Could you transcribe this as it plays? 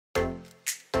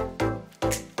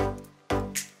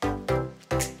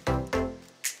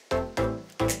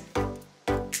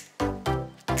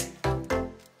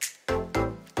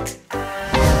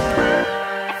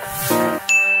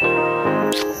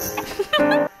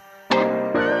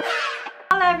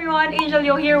everyone, Angel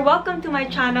Yo here. Welcome to my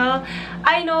channel.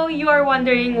 I know you are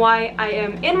wondering why I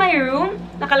am in my room.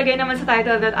 Nakalagay naman sa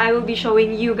title that I will be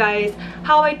showing you guys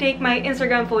how I take my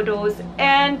Instagram photos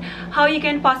and how you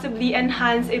can possibly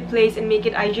enhance a place and make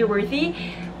it IG worthy.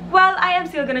 Well, I am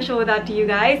still gonna show that to you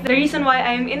guys. The reason why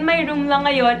I am in my room lang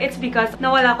ngayon, it's because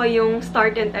nawala ko yung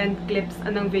start and end clips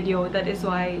ng video. That is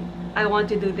why I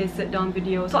want to do this sit-down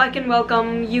video so I can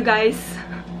welcome you guys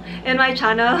in my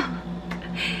channel.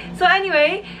 So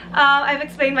anyway, I've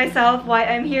explained myself why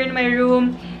I'm here in my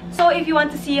room. So if you want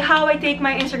to see how I take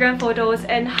my Instagram photos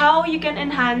and how you can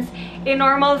enhance a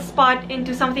normal spot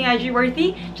into something IG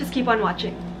worthy, just keep on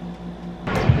watching.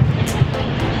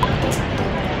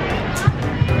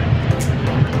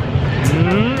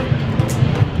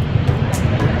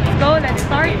 So let's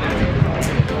start.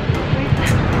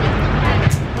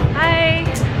 Hi!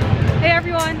 Hey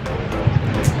everyone!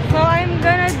 So I'm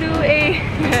gonna do a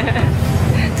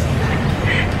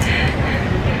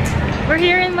we're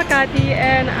here in Makati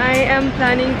and I am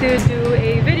planning to do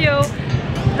a video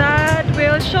that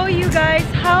will show you guys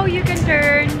how you can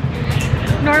turn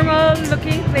normal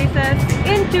looking places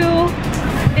into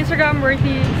Instagram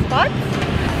worthy spots.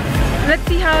 Let's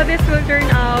see how this will turn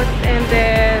out and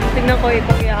then tignan ko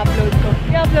kung i-upload ko.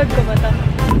 I-upload ko ba ito?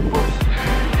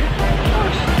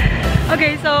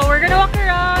 Okay, so we're gonna walk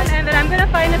around and then I'm gonna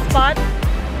find a spot.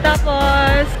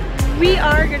 Tapos we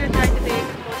are gonna try to take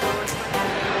photos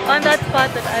on that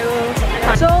spot that I will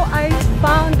find. So I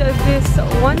found this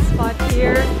one spot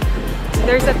here.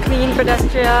 There's a clean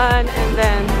pedestrian and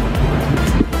then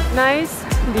nice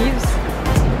leaves.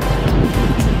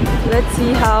 Let's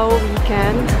see how we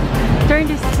can turn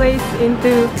this place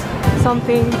into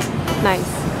something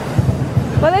nice.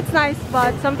 Well, it's nice,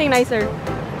 but something nicer.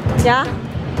 Yeah?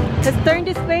 Let's turn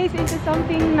this place into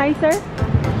something nicer.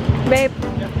 Babe?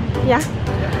 Yeah?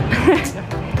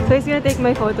 So he's gonna take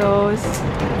my photos.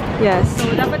 Yes. So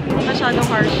dapat hindi masyadong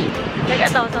harsh. Like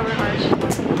ito, sobrang harsh.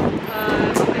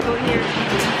 I go here.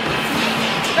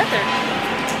 Better.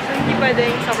 So hindi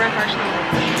pwedeng sobrang harsh naman.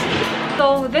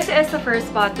 So this is the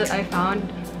first spot that I found.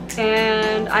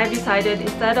 And I've decided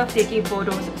instead of taking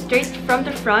photos straight from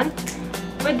the front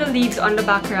with the leaves on the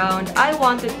background, I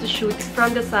wanted to shoot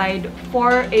from the side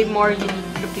for a more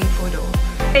unique looking photo.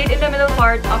 I stayed in the middle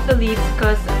part of the leaves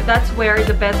because that's where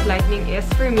the best lighting is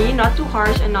for me, not too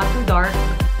harsh and not too dark.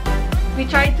 We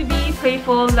tried to be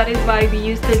playful, that is why we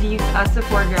used the leaves as the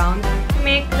foreground to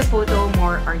make the photo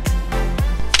more artsy.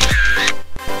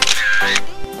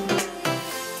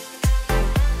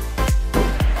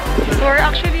 So we're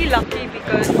actually lucky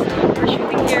because we're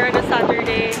shooting here on a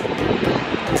Saturday.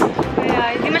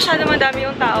 Kaya hindi masyado madami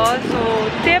yung tao. So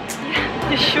tip,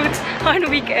 you shoot on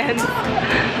weekends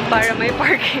para may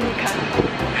parking ka.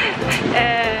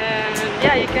 And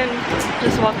yeah, you can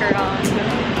just walk around.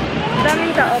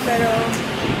 Daming tao pero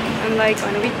unlike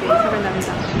on a weekday, sobrang daming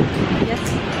tao. Yes.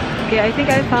 Okay, I think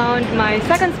I found my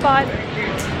second spot.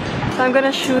 So I'm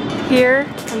gonna shoot here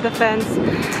on the fence.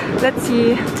 Let's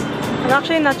see. I'm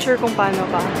actually not sure kung paano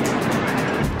pa.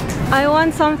 I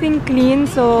want something clean,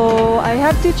 so I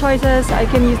have two choices. I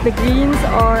can use the greens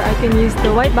or I can use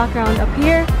the white background up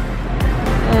here.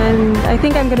 And I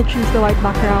think I'm gonna choose the white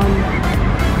background.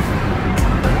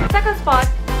 Second spot,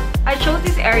 I chose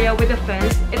this area with a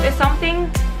fence. It is something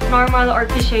normal or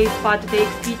cliche spot to take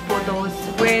street photos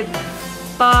with,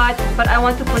 but I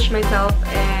want to push myself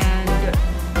and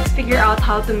figure out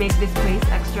how to make this place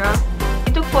extra. I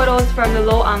took photos from the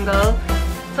low angle,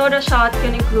 so the shot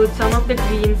can include some of the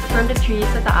greens from the trees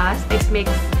sa taas. It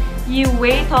makes you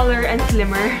way taller and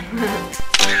slimmer.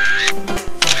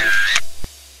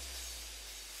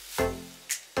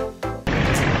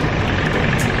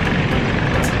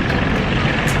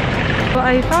 So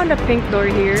I found a pink door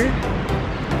here.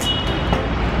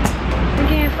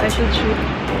 Thinking if I should shoot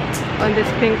on this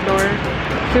pink door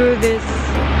through these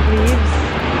leaves.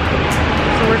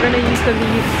 So we're gonna use the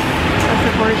leaves as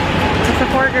the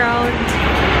foreground.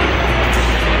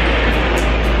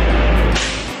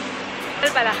 Bawal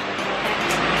pala.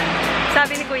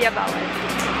 Sabi ni Kuya bawal.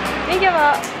 Thank you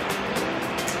po.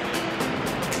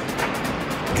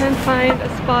 Can't find a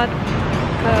spot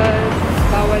because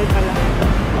bawal pala.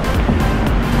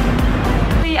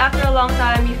 After a long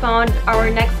time, we found our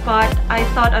next spot. I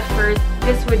thought at first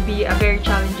this would be a very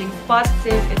challenging spot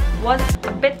since it was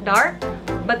a bit dark.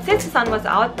 But since the sun was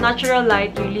out, natural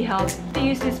light really helped to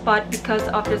use this spot because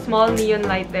of the small neon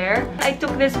light there. I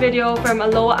took this video from a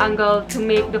low angle to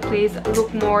make the place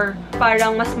look more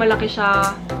parang mas malaki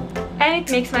siya, and it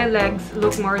makes my legs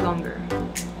look more longer.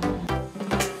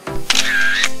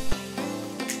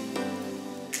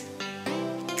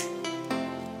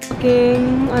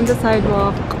 Walking on the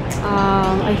sidewalk.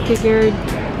 I figured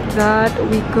that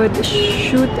we could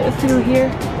shoot through here.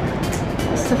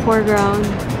 It's the foreground,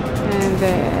 and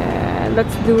then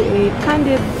let's do a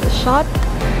candid shot,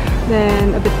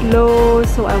 then a bit low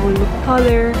so I will look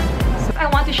taller. So I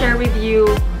want to share with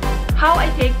you how I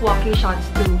take walking shots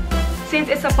too. Since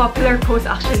it's a popular pose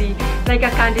actually, like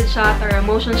a candid shot or a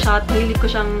motion shot, mahilig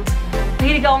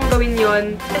akong gawin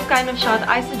yun. This kind of shot,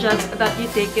 I suggest that you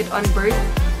take it on burst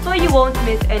so you won't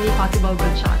miss any possible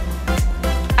good shot.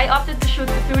 I opted to shoot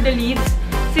through the leaves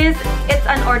since it's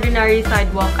an ordinary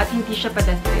sidewalk at hindi siya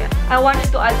pedestrian. I wanted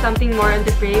to add something more on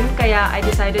the frame, kaya I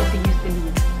decided to use the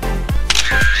leaves.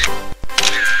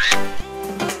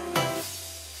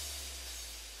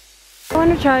 I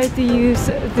want to try to use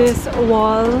this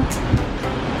wall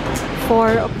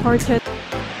for a portrait.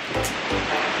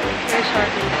 Very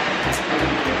shortly.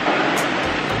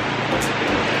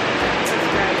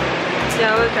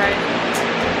 Yeah, we'll try.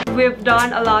 We've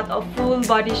done a lot of full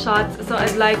body shots, so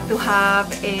I'd like to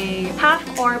have a half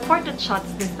or portrait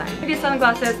shots this time. These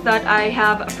sunglasses that I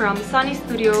have from Sony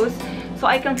Studios, so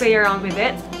I can play around with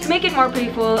it. To make it more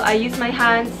playful, I use my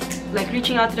hands, like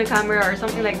reaching out to the camera or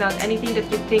something like that. Anything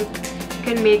that you think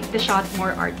can make the shot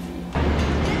more artsy.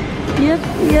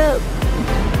 Yep.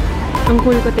 Ang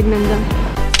cool ko tignan dyan.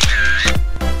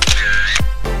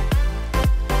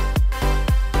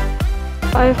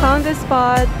 I found this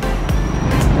spot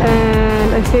and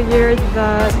I figured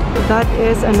that that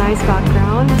is a nice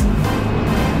background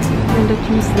and the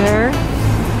trees there.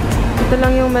 Ito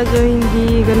lang yung medyo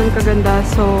hindi ganun kaganda,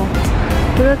 so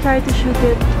we'll try to shoot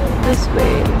it this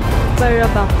way para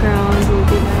background will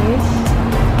be nice.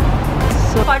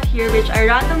 So spot here which I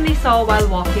randomly saw while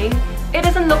walking. It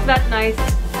doesn't look that nice.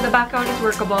 The background is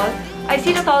workable. I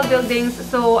see the tall buildings,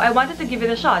 so I wanted to give it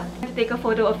a shot. To take a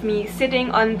photo of me sitting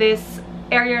on this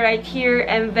area right here,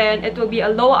 and then it will be a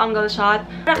low angle shot.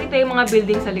 Nakita yung mga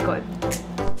buildings sa likod.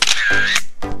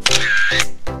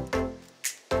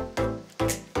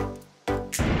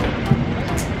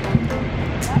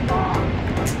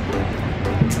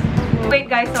 Wait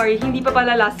guys, sorry, hindi pa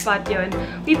pala last spot yun.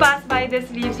 We passed by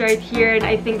these leaves right here, and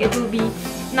I think it will be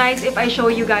nice if I show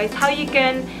you guys how you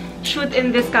can shoot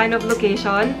in this kind of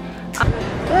location.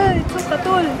 It's so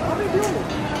katul!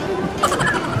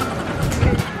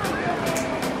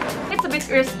 It's a bit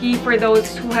risky for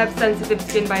those who have sensitive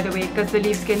skin, by the way, because the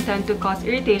leaves can tend to cause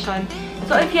irritation.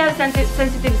 So if you have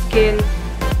sensitive skin,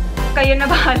 kayo na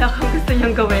bahala kung gusto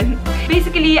nyong gawin.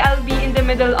 Basically, I'll be in the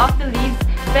middle of the leaves,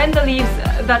 then the leaves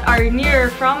that are near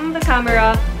from the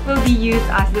camera will be used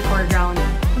as the foreground.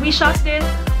 We shot this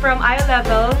from eye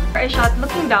level. I shot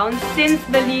looking down since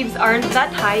the leaves aren't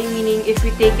that high, meaning if we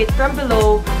take it from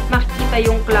below, makikita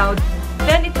yung clouds,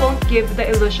 then it won't give the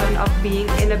illusion of being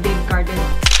in a big garden.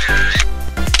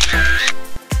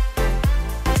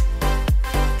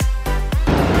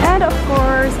 And of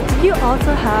course, you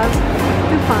also have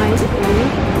to find a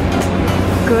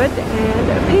good and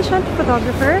patient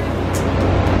photographer.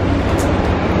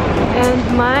 And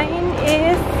mine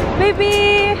is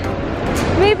maybe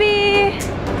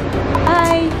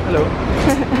hello.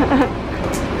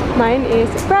 Mine is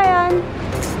Brian.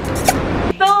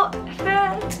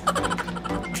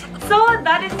 So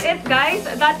that is it guys.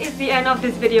 That is the end of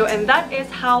this video, and that is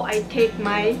how I take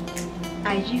my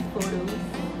IG photos.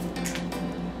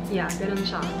 Yeah, ganun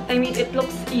siya. I mean, it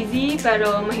looks easy,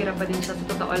 pero mahirap pa din siya sa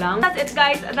totoo lang. That's it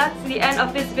guys. That's the end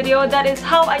of this video. That is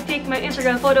how I take my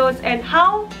Instagram photos and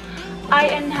how I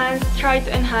try to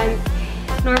enhance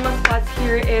normal spots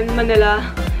here in Manila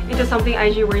into something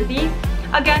IG worthy.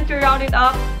 Again, to round it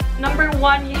up, number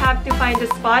 1, you have to find the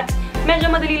spot.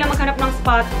 Medyo madali lang maghanap ng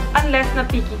spot unless na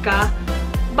picky ka.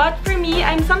 But for me,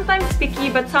 I'm sometimes picky,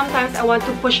 but sometimes I want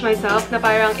to push myself na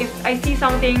parang if I see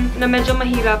something na medyo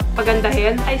mahirap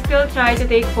pagandahin, I still try to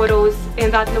take photos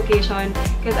in that location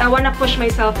because I want to push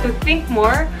myself to think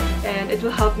more, and it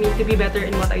will help me to be better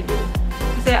in what I do.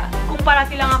 Kasi kung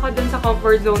parati lang ako dun sa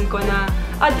comfort zone ko na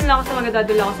dun lang ako sa maganda,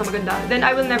 dun lang ako sa maganda, then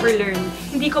I will never learn.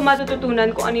 Hindi ko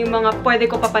matututunan kung ano yung mga pwede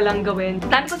ko pa palang gawin.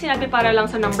 Dami ko sinabi para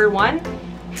lang sa number 1.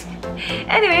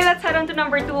 Anyway, let's head on to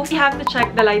number 2. We have to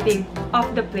check the lighting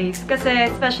of the place.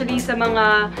 Kasi especially sa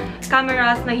mga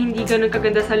cameras na hindi ganun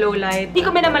kaganda sa low light. Hindi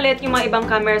ko minamalit yung mga ibang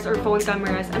cameras or phone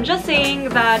cameras. I'm just saying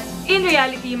that in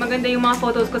reality, maganda yung mga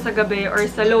photos ko sa gabi or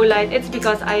sa low light. It's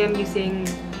because I am using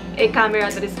a camera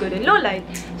that is good in low light.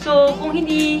 So, kung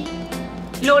hindi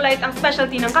low light ang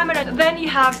specialty ng camera, then you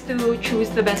have to choose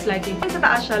the best lighting. Sa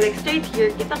taas siya, like straight here,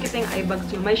 kitang-kita yung eye bags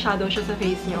nyo. May shadow siya sa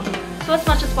face nyo. So, as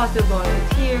much as possible,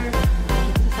 it's here,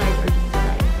 dito sa side, or dito sa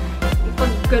side.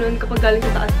 Pag ganun, kapag galing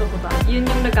sa taas pa ba, yun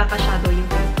yung nagkaka-shadow yung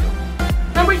face nyo.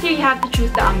 Number over here, you have to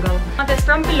choose the angle. If you want it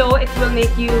from below, it will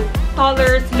make you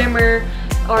taller, slimmer,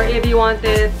 or if you want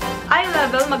it eye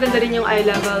level, maganda rin yung eye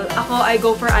level. Ako, I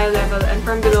go for eye level and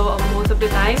from below most of the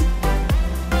time.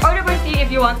 Or number 3,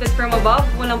 if you want it from above,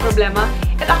 walang problema.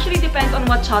 It actually depends on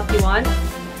what shot you want.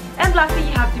 And lastly,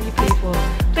 you have to be playful.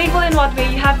 Playful in what way?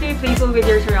 You have to be playful with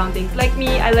your surroundings. Like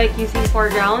me, I like using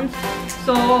foregrounds.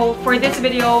 So for this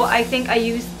video, I think I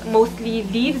used mostly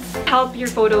leaves. Help your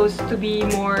photos to be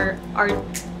more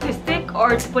artistic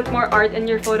or to put more art in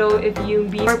your photo if you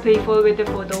be more playful with the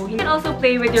photo. You can also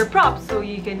play with your props. So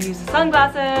you can use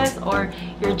sunglasses or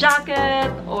your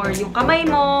jacket or yung kamay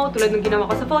mo, tulad ng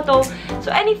ginawa ko sa photo. So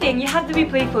anything, you have to be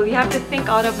playful. You have to think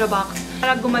out of the box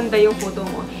para gumanda yung photo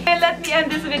mo. And let me end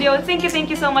this video. Thank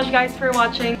you so much guys for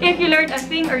watching. If you learned a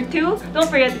thing or two, don't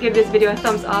forget to give this video a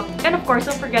thumbs up. And of course,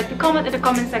 don't forget to comment in the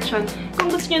comment section kung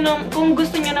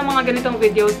gusto nyo ng mga ganitong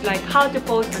videos like how to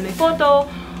post on a photo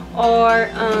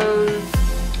or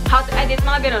how to edit,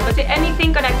 mga ganon. Kasi anything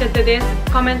connected to this,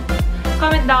 comment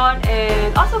down,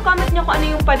 and also comment nyo kung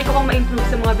ano yung pwede ko pang ma-improve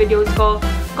sa mga videos ko.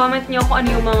 Comment nyo kung ano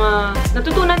yung mga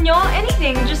natutunan nyo,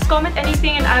 anything. Just comment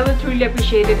anything and I will truly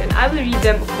appreciate it and I will read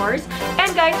them, of course.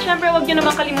 And guys, syempre, huwag nyo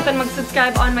naman kalimutan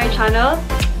mag-subscribe on my channel.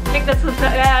 Click that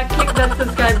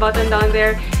subscribe button down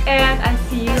there. And I'll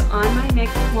see you on my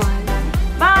next one.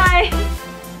 Bye!